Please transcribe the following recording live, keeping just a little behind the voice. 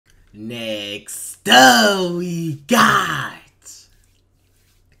Next up, we got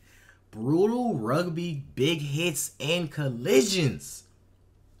brutal rugby big hits and collisions.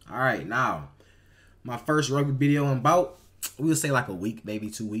 Alright, now, my first rugby video in about, we would say like a week, maybe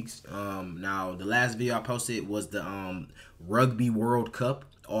 2 weeks. Now, the last video I posted was the Rugby World Cup,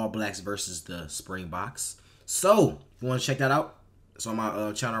 All Blacks versus the Springboks. So, if you want to check that out, it's on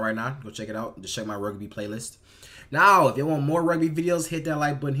my channel right now. Go check it out. Just check my rugby playlist. Now, if you want more rugby videos, hit that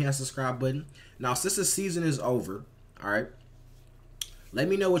like button, hit that subscribe button. Now, since the season is over, alright, let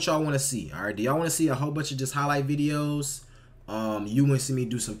me know what y'all want to see. Alright, do y'all want to see a whole bunch of just highlight videos? You want to see me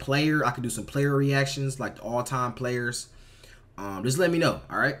do some player? I could do some player reactions, like the all-time players. Just let me know,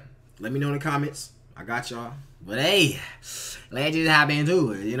 alright? Let me know in the comments. I got y'all. But hey, let's just hop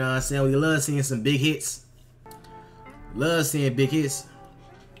into it. You know what I'm saying? We love seeing some big hits. Love seeing big hits.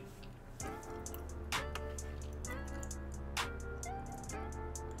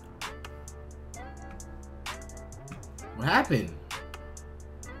 What happened?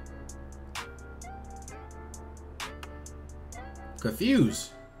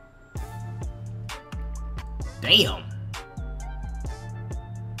 Confused. Damn.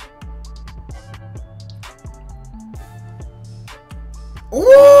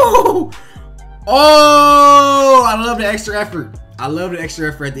 Ooh! Oh! I love the extra effort. I love the extra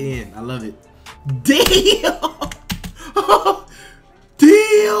effort at the end. I love it. Damn!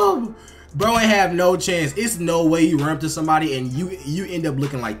 Damn! Bro ain't have no chance. It's no way you run up to somebody and you end up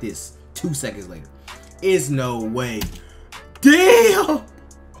looking like this 2 seconds later. It's no way. Damn!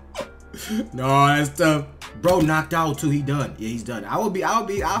 No, that's tough. Bro knocked out too. He done. Yeah, he's done. I'll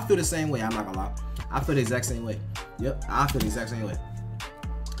feel the same way. I'm not gonna lie. I feel the exact same way. Yep, I feel the exact same way.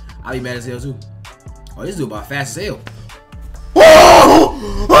 I'll be mad as hell too. Oh, this dude about fast as hell.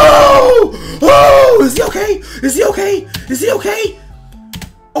 Oh! Oh! Oh! Is he okay? Is he okay? Is he okay?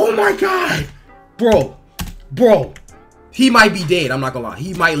 Oh my god! Bro. He might be dead. I'm not gonna lie.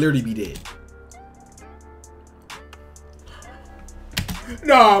 He might literally be dead.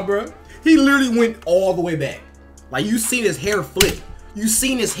 Nah, bro. He literally went all the way back. Like, you seen his hair flip. You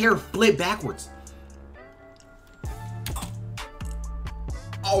seen his hair flip backwards.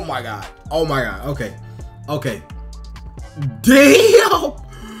 Oh my god. Oh my god. Okay. Okay. Damn.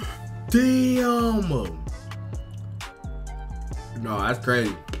 Damn. No, that's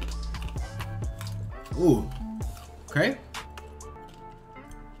crazy. Ooh. Okay.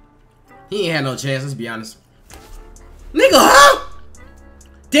 He ain't had no chance, let's be honest. Nigga, huh?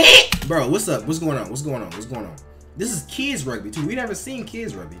 Damn. Bro, what's up? What's going on? What's going on? What's going on? This is kids rugby too. We never seen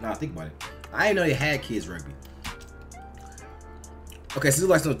kids rugby. Nah, think about it. I didn't know they had kids rugby. Okay, so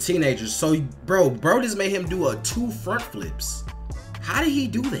like some teenagers. So, bro just made him do 2 front flips. How did he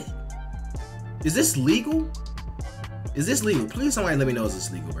do that? Is this legal? Is this legal? Please somebody let me know, is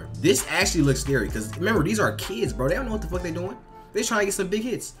this legal, bro? This actually looks scary, because remember, these are kids, bro. They don't know what the fuck they're doing. They're trying to get some big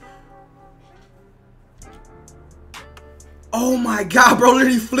hits. Oh my god, bro,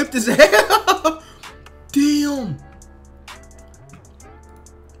 literally flipped his head. Damn.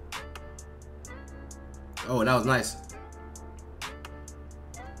 Oh, that was nice.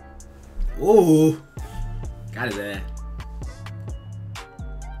 Ooh. Got his ass.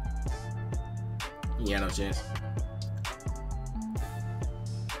 He ain't had no chance.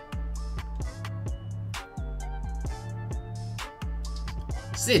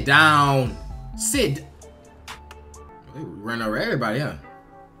 Sit down. Sit. We run over everybody, huh?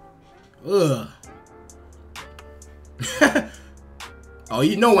 Ugh. Oh,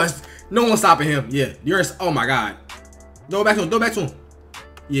 no one's stopping him. Yeah, oh my god. Throw it back to him. Throw it back to him.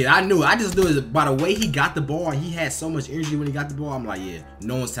 Yeah, I knew. I just knew it by the way he got the ball, and he had so much energy when he got the ball. I'm like, yeah,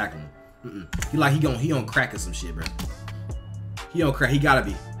 no one's tackling him. He gonna crack or some shit, bro. He gonna crack. He gotta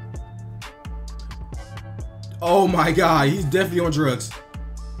be. Oh my god, he's definitely on drugs.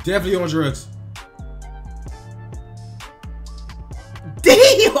 Definitely on drugs.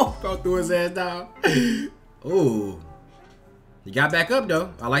 Damn! Bro threw his ass down. Oh, he got back up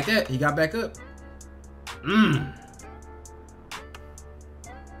though. I like that. He got back up.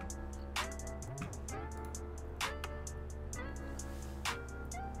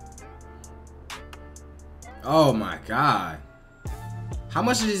 Oh my god. How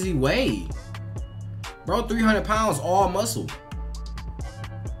much does he weigh? Bro, 300 pounds, all muscle.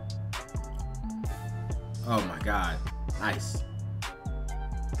 Oh my god. Nice.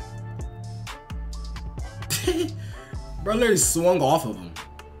 Bro literally swung off of him.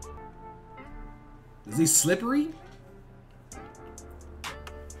 Is he slippery?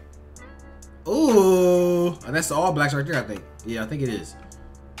 Ooh. That's the All Blacks right there, I think. Yeah, I think it is.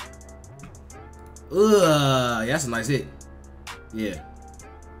 Ugh, yeah, that's a nice hit. Yeah.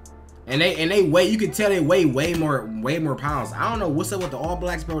 And they weigh, you can tell they weigh way more pounds. I don't know what's up with the All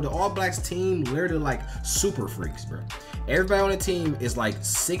Blacks, bro. The All Blacks team literally like super freaks, bro. Everybody on the team is like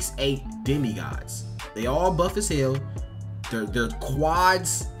 6'8" demigods. They all buff as hell. Their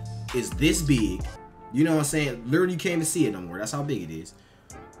quads is this big. You know what I'm saying? Literally, you can't even see it no more. That's how big it is.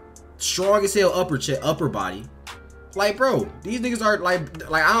 Strong as hell upper body. Like, bro, these niggas are like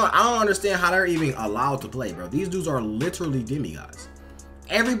I don't understand how they're even allowed to play, bro. These dudes are literally demigods.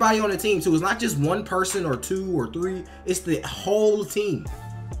 Everybody on the team too. It's not just one person or two or three. It's the whole team.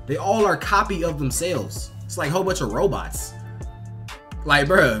 They all are a copy of themselves. It's like a whole bunch of robots. Like,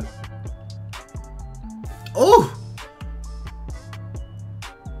 bro. Oh.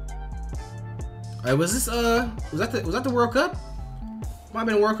 Hey, was this was that the World Cup? Might have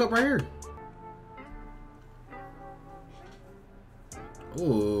been a World Cup right here.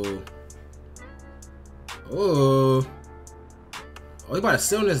 Oh. Oh. Oh, he about to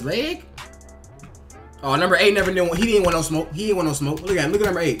sit on his leg? Oh, number 8 never knew. He didn't want no smoke. He didn't want no smoke. Look at him. Look at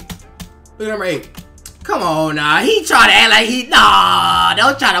number 8. Look at number 8. Come on, nah. He trying to act like he. Nah,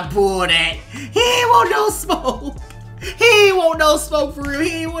 don't try to pull that. He ain't want no smoke. He ain't want no smoke for real.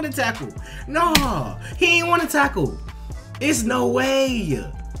 He ain't want to tackle. Nah, he ain't want to tackle. It's no way.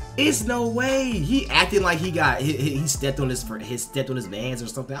 It's no way. He acting like he stepped on his vans or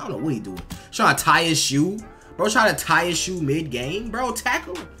something. I don't know what he doing. Trying to tie his shoe. Bro, trying to tie his shoe mid-game. Bro,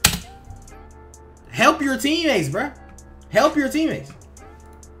 tackle. Help your teammates, bro. Help your teammates.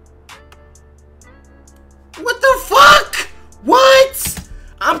 What the fuck? What?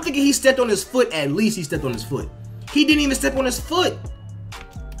 I'm thinking he stepped on his foot. At least he stepped on his foot. He didn't even step on his foot.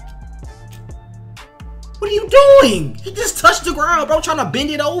 What are you doing? He just touched the ground, bro. Trying to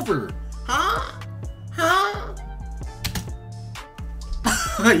bend it over. Huh? Huh?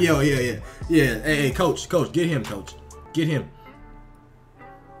 Yo, yeah. Hey, coach, get him, coach. Get him.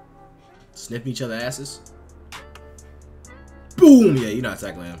 Sniff each other asses. Boom! Yeah, you're not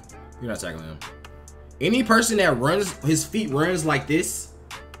tackling him. You're not tackling him. Any person that runs, his feet runs like this,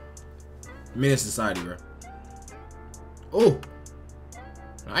 menace society, bro. Oh.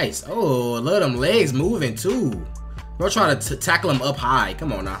 Nice. Oh, look at them legs moving too. Bro, trying to tackle him up high.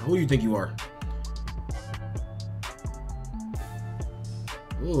 Come on now. Who do you think you are?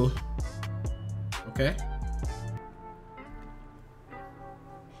 Ooh. Okay.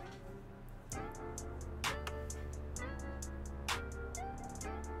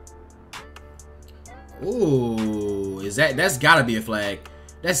 Ooh, that's gotta be a flag.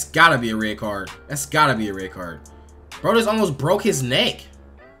 That's gotta be a red card. That's gotta be a red card. Bro, this almost broke his neck.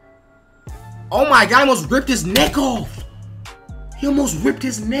 Oh my god, he almost ripped his neck off. He almost ripped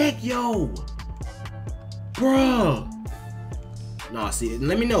his neck, yo. Bruh. Nah, see,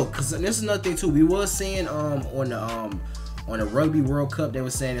 let me know, cause this is another thing too. We was saying on the Rugby World Cup, they were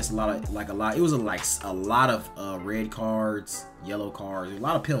saying it's a lot of it was a lot of red cards, yellow cards, a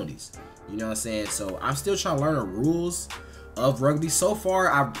lot of penalties. You know what I'm saying? So I'm still trying to learn the rules of rugby. So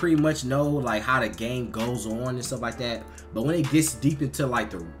far, I pretty much know like how the game goes on and stuff like that. But when it gets deep into like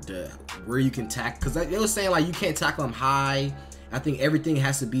the where you can tackle, because they were saying like you can't tackle them high. I think everything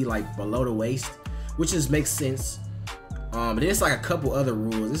has to be like below the waist, which just makes sense. But there's like a couple other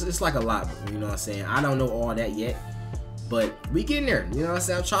rules. It's like a lot, you know what I'm saying? I don't know all that yet, but we getting there. You know what I'm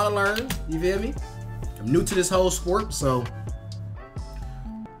saying? I'm trying to learn. You feel me? I'm new to this whole sport, so.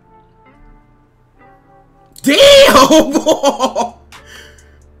 Damn!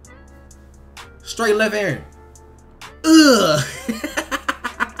 Straight left hand. Ugh.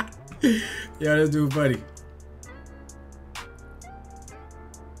 Yo, this dude funny.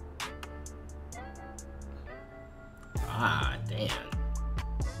 Ah, damn.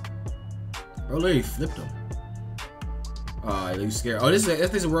 Bro, literally flipped him. Oh, you scared? Oh, this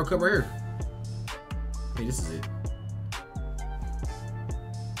is a World Cup right here. Hey, this is it.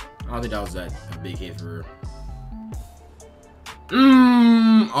 I don't think that was a big hit for her.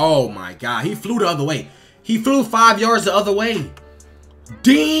 Oh my god, he flew the other way. He flew 5 yards the other way.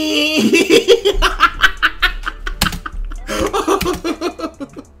 Damn.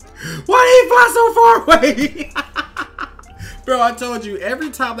 Why did he fly so far away? Bro, I told you,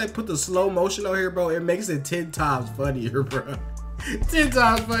 every time they put the slow motion on here, bro, it makes it 10 times funnier, bro. 10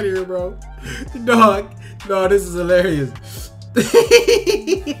 times funnier, bro. Dog, no, this is hilarious.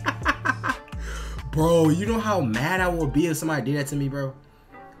 Bro, you know how mad I would be if somebody did that to me, bro?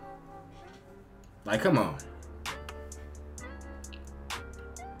 Like, come on.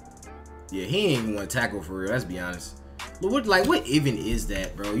 Yeah, he ain't even want to tackle for real, let's be honest. But what even is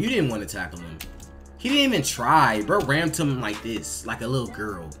that, bro? You didn't want to tackle him. He didn't even try. Bro rammed him like this, like a little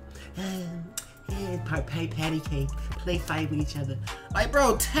girl. Yeah, play patty cake, play fight with each other. Like,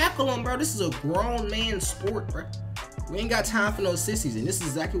 bro, tackle him, bro. This is a grown man sport, bro. We ain't got time for no sissies, and this is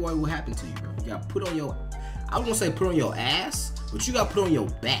exactly what will happen to you, bro. You got put on your, I was gonna say put on your ass, but you got put on your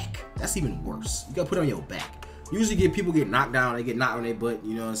back. That's even worse. You got put on your back. Usually people get knocked down, they get knocked on their butt,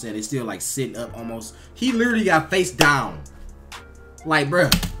 you know what I'm saying? They still like sitting up almost. He literally got face down. Like, bro.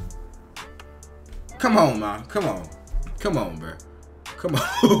 Come on, man. Come on. Come on, bro. Come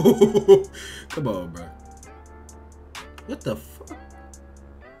on. Come on, bro. What the fuck?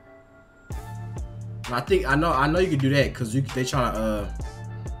 I know you can do that because they trying to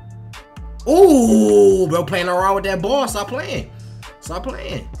ooh, bro, playing around with that ball. Stop playing. Stop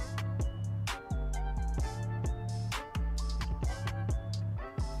playing.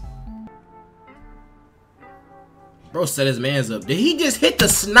 Bro set his mans up. Did he just hit the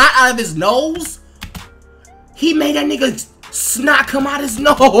snot out of his nose? He made that nigga snot come out his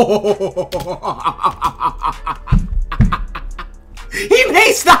nose. He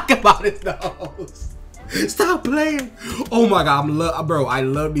made snot come out his nose. Stop playing. Oh my god, bro, I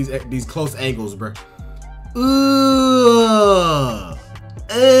love these close angles, bro.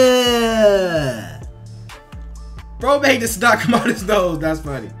 Bro made the snot come out his nose. That's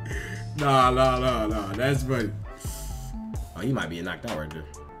funny. Nah, that's funny. Oh, you might be knocked out right there.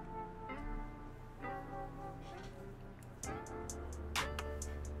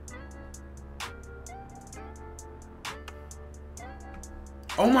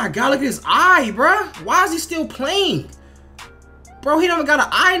 Oh my god, look at his eye, bruh. Why is he still playing? Bro, he don't got an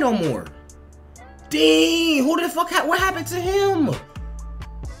eye no more. Dang, who the fuck, what happened to him?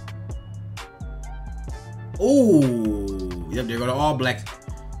 Oh, yep, there go the All Blacks.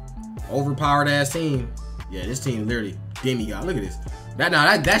 Overpowered ass team. Yeah, this team literally demigod. Look at this. That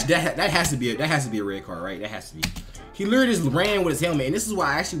has to be a red card, right? That has to be. He literally just ran with his helmet, and this is what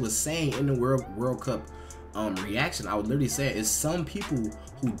I actually was saying in the World Cup reaction. I would literally say it's some people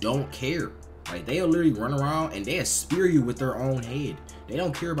who don't care. Like, they'll literally run around and they'll spear you with their own head. They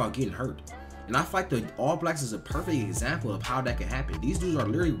don't care about getting hurt. And I feel like the All Blacks is a perfect example of how that can happen. These dudes are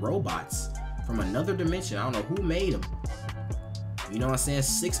literally robots from another dimension. I don't know who made them. You know what I'm saying?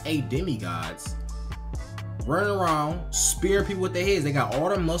 6'8" demigods running around spearing people with their heads. They got all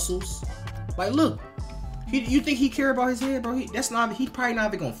the muscles. Like, look, you think he care about his head, bro? He probably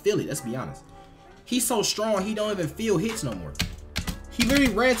not even gonna feel it. Let's be honest. He's so strong, he don't even feel hits no more. He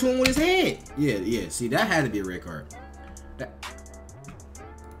literally ran to him with his head. Yeah. See, that had to be a red card. The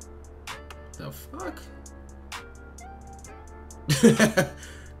fuck?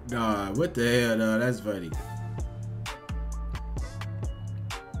 Nah, what the hell? Nah, that's funny.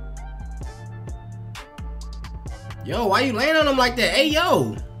 Yo, why you laying on him like that? Hey,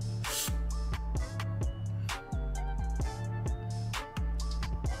 yo.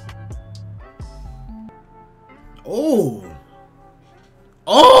 Oh.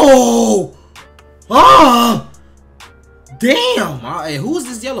 Oh. Ah. Damn. Hey, who's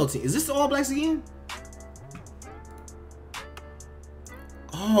this yellow team? Is this the All Blacks again?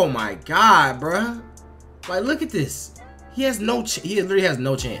 Oh my god, bruh. Like, look at this. He has no he literally has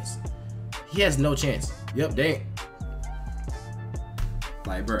no chance. He has no chance. Yep, dang.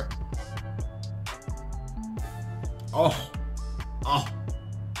 Like, bruh. Oh.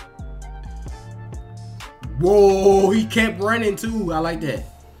 Whoa, he kept running too. I like that.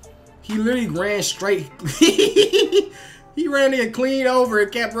 He literally ran straight. He ran in clean over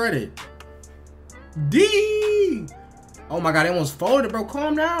and kept running. D. Oh my god, it almost folded, bro.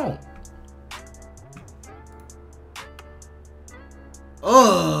 Calm down.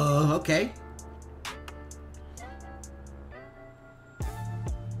 Oh, okay.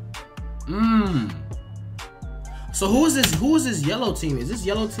 So who is this yellow team? Is this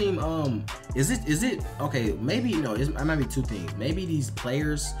yellow team is it okay, maybe no, it might be two things. Maybe these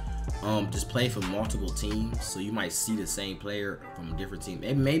players just play for multiple teams, so you might see the same player from a different team.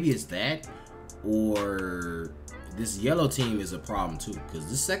 Maybe it's that, or this yellow team is a problem too, because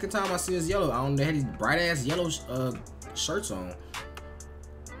the second time I see this yellow, they had these bright ass yellow shirts on.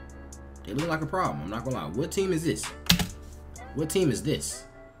 They look like a problem. I'm not gonna lie. What team is this? What team is this?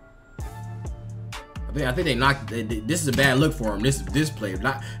 I think they knocked. This is a bad look for him. This play,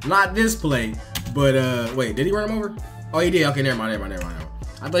 not this play, but wait, did he run him over? Oh, he did. Okay, never mind.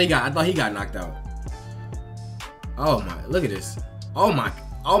 I thought he got knocked out. Oh my, look at this. Oh my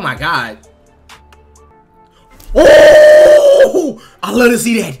god. Oh, I love to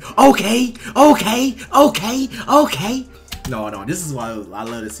see that. Okay. No, this is why I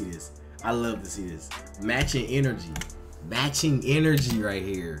love to see this. I love to see this. Matching energy right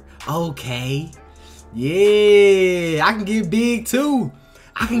here. Okay. Yeah, I can get big too.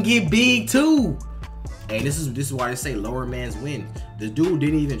 I can get big too. Hey, this is why they say lower man's win. The dude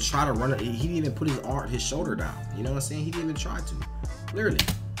didn't even try to run it. He didn't even put his shoulder down. You know what I'm saying? He didn't even try to. Literally.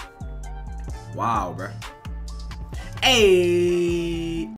 Wow, bro. Hey.